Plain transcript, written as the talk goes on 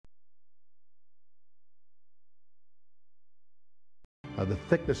The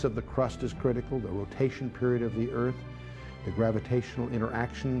thickness of the crust is critical, the rotation period of the Earth, the gravitational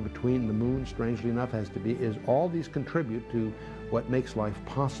interaction between the moon, strangely enough, all these contribute to what makes life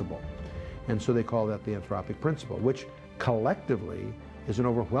possible. And so they call that the anthropic principle, which collectively is an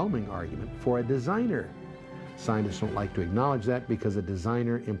overwhelming argument for a designer. Scientists don't like to acknowledge that because a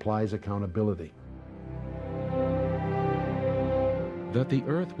designer implies accountability. That the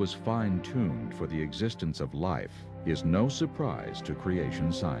Earth was fine-tuned for the existence of life is no surprise to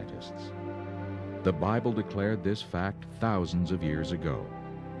creation scientists. The Bible declared this fact thousands of years ago.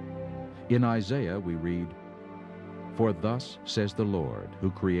 In Isaiah we read, "For thus says the Lord,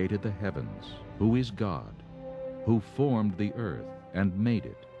 who created the heavens, who is God, who formed the earth and made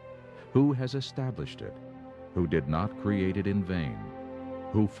it, who has established it, who did not create it in vain,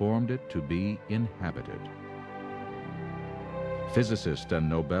 who formed it to be inhabited." Physicist and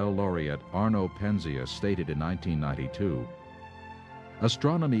Nobel laureate Arno Penzias stated in 1992,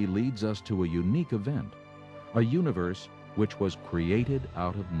 "Astronomy leads us to a unique event, a universe which was created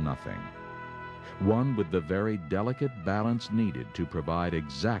out of nothing, one with the very delicate balance needed to provide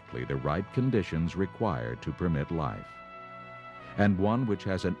exactly the right conditions required to permit life, and one which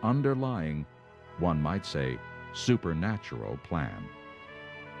has an underlying, one might say, supernatural plan."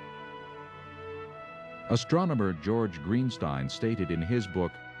 Astronomer George Greenstein stated in his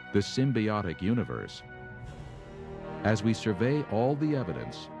book, The Symbiotic Universe, "As we survey all the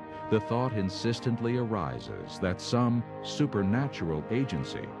evidence, the thought insistently arises that some supernatural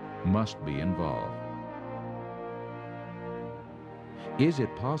agency must be involved. Is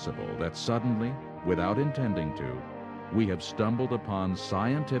it possible that suddenly, without intending to, we have stumbled upon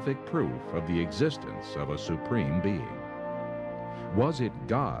scientific proof of the existence of a supreme being? Was it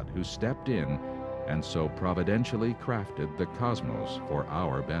God who stepped in and so providentially crafted the cosmos for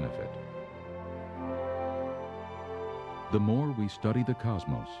our benefit?" The more we study the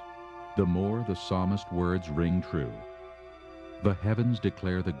cosmos, the more the psalmist words ring true. The heavens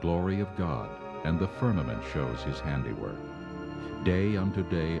declare the glory of God, and the firmament shows his handiwork. Day unto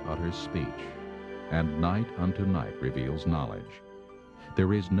day utters speech, and night unto night reveals knowledge.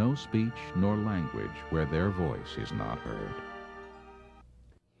 There is no speech nor language where their voice is not heard.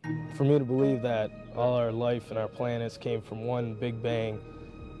 For me to believe that all our life and our planets came from one big bang,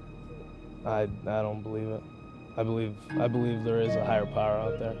 I don't believe it. I believe there is a higher power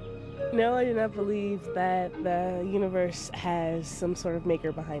out there. No, I do not believe that the universe has some sort of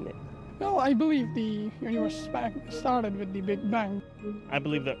maker behind it. No, I believe the universe started with the Big Bang. I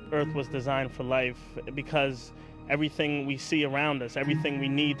believe the Earth was designed for life because everything we see around us, everything we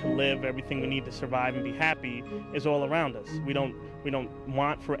need to live, everything we need to survive and be happy is all around us. We don't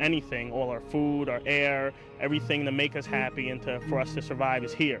want for anything. All our food, our air, everything to make us happy and for us to survive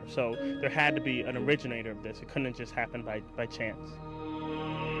is here. So there had to be an originator of this. It couldn't just happen by chance.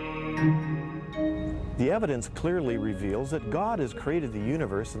 The evidence clearly reveals that God has created the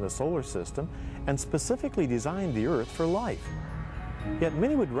universe and the solar system and specifically designed the Earth for life. Yet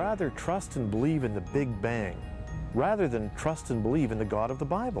many would rather trust and believe in the Big Bang rather than trust and believe in the God of the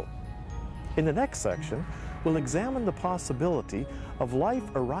Bible. In the next section, we'll examine the possibility of life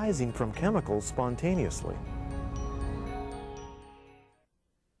arising from chemicals spontaneously.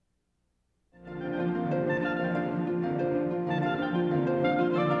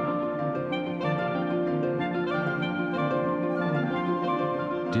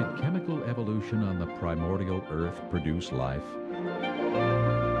 Did chemical evolution on the primordial Earth produce life?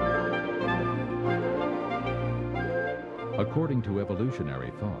 According to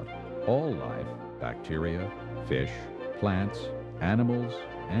evolutionary thought, all life, bacteria, fish, plants, animals,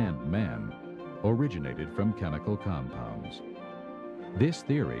 and man, originated from chemical compounds. This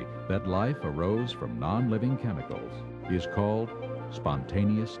theory that life arose from non-living chemicals is called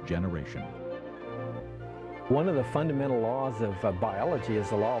spontaneous generation. One of the fundamental laws of biology is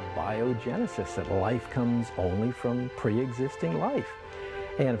the law of biogenesis, that life comes only from pre-existing life.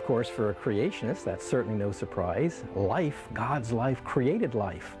 And of course, for a creationist, that's certainly no surprise. Life, God's life, created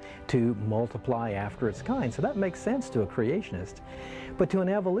life to multiply after its kind. So that makes sense to a creationist. But to an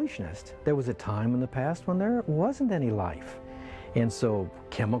evolutionist, there was a time in the past when there wasn't any life. And so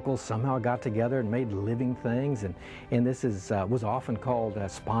chemicals somehow got together and made living things. And this was often called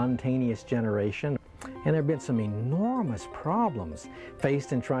spontaneous generation. And there have been some enormous problems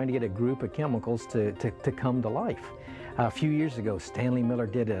faced in trying to get a group of chemicals to come to life. A few years ago, Stanley Miller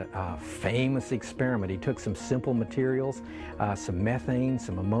did a famous experiment. He took some simple materials, some methane,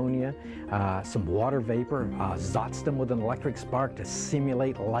 some ammonia, some water vapor, zotzed them with an electric spark to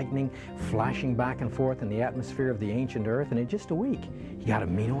simulate lightning flashing back and forth in the atmosphere of the ancient Earth, and in just a week, he got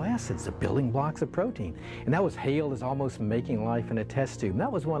amino acids, the building blocks of protein. And that was hailed as almost making life in a test tube. And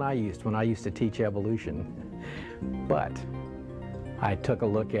that was one I used when I used to teach evolution. But I took a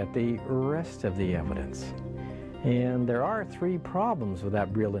look at the rest of the evidence. And there are 3 problems with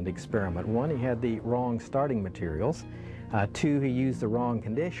that brilliant experiment. 1, he had the wrong starting materials. 2, he used the wrong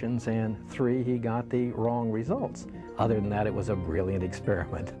conditions. And 3, he got the wrong results. Other than that, it was a brilliant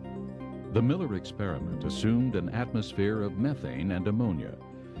experiment. The Miller experiment assumed an atmosphere of methane and ammonia,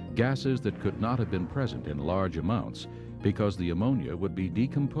 gases that could not have been present in large amounts because the ammonia would be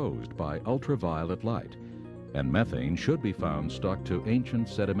decomposed by ultraviolet light, and methane should be found stuck to ancient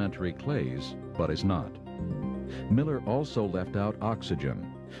sedimentary clays, but is not. Miller also left out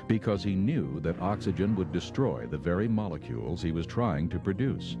oxygen because he knew that oxygen would destroy the very molecules he was trying to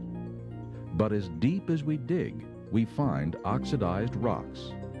produce. But as deep as we dig, we find oxidized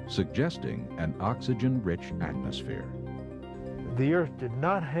rocks, suggesting an oxygen-rich atmosphere. The Earth did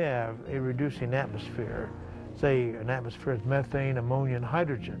not have a reducing atmosphere, say an atmosphere of methane, ammonia, and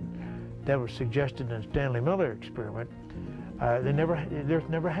hydrogen that was suggested in the Stanley Miller experiment. The Earth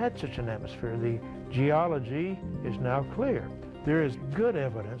never had such an atmosphere. The geology is now clear. There is good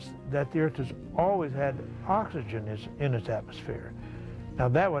evidence that the Earth has always had oxygen in its atmosphere. Now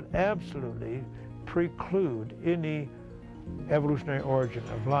that would absolutely preclude any evolutionary origin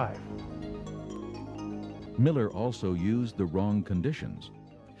of life. Miller also used the wrong conditions.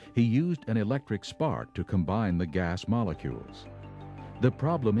 He used an electric spark to combine the gas molecules. The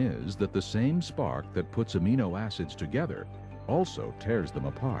problem is that the same spark that puts amino acids together also tears them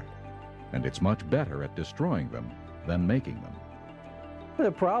apart, and it's much better at destroying them than making them.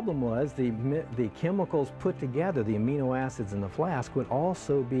 The problem was the chemicals put together, the amino acids in the flask, would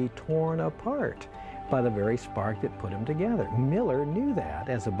also be torn apart by the very spark that put them together. Miller knew that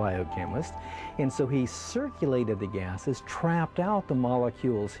as a biochemist, and so he circulated the gases, trapped out the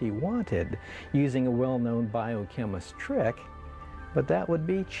molecules he wanted using a well-known biochemist trick, but that would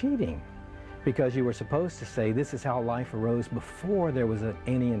be cheating, because you were supposed to say this is how life arose before there was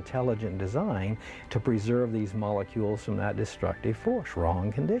any intelligent design to preserve these molecules from that destructive force.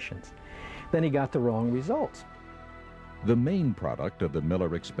 Wrong conditions. Then he got the wrong results. The main product of the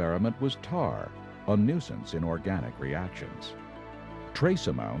Miller experiment was tar, a nuisance in organic reactions. Trace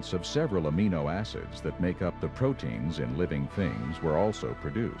amounts of several amino acids that make up the proteins in living things were also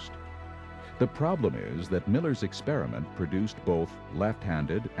produced. The problem is that Miller's experiment produced both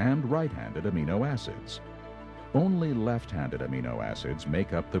left-handed and right-handed amino acids. Only left-handed amino acids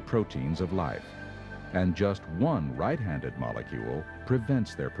make up the proteins of life, and just one right-handed molecule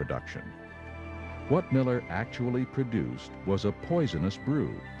prevents their production. What Miller actually produced was a poisonous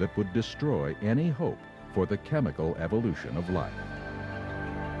brew that would destroy any hope for the chemical evolution of life.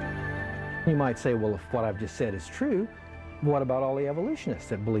 You might say, well, if what I've just said is true, what about all the evolutionists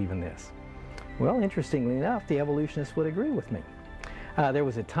that believe in this? Well, interestingly enough, the evolutionists would agree with me. There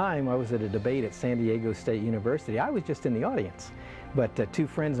was a time I was at a debate at San Diego State University. I was just in the audience, but 2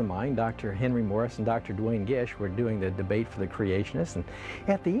 friends of mine, Dr. Henry Morris and Dr. Dwayne Gish, were doing the debate for the creationists, and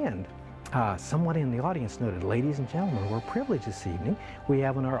at the end, someone in the audience noted, "Ladies and gentlemen, we're privileged this evening. We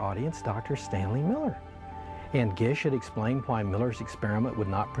have in our audience Dr. Stanley Miller." And Gish had explained why Miller's experiment would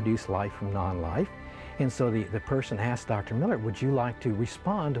not produce life from non-life. And so the person asked Dr. Miller, "Would you like to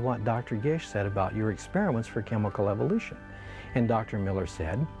respond to what Dr. Gish said about your experiments for chemical evolution?" And Dr. Miller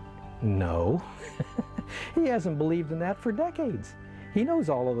said, "No." He hasn't believed in that for decades. He knows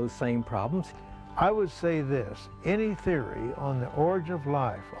all of those same problems. I would say this: any theory on the origin of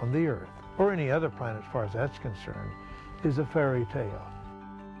life on the Earth, or any other planet as far as that's concerned, is a fairy tale.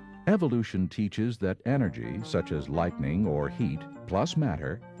 Evolution teaches that energy, such as lightning or heat, plus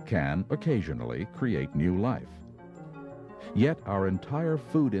matter, can occasionally create new life. Yet our entire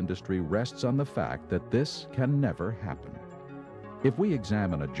food industry rests on the fact that this can never happen. If we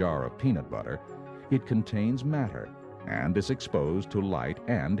examine a jar of peanut butter, it contains matter and is exposed to light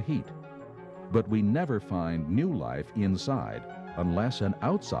and heat. But we never find new life inside unless an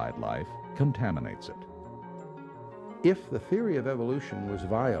outside life contaminates it. If the theory of evolution was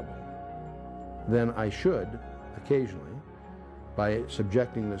viable, then I should occasionally, by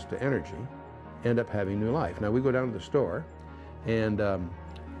subjecting this to energy, end up having new life. Now we go down to the store, and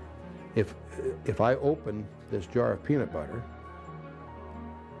if I open this jar of peanut butter,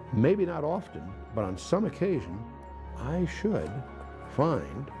 maybe not often, but on some occasion, I should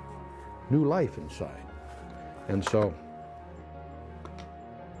find new life inside. And so,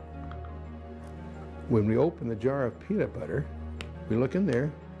 when we open the jar of peanut butter, we look in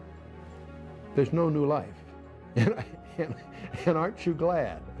there, there's no new life. And aren't you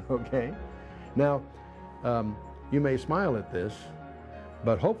glad, okay? Now, you may smile at this,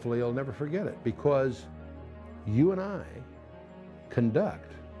 but hopefully you'll never forget it, because you and I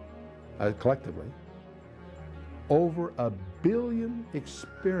conduct, collectively, over 1 billion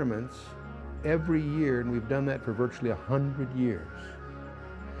experiments every year, and we've done that for virtually 100 years.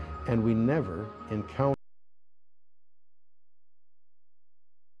 And we never encounter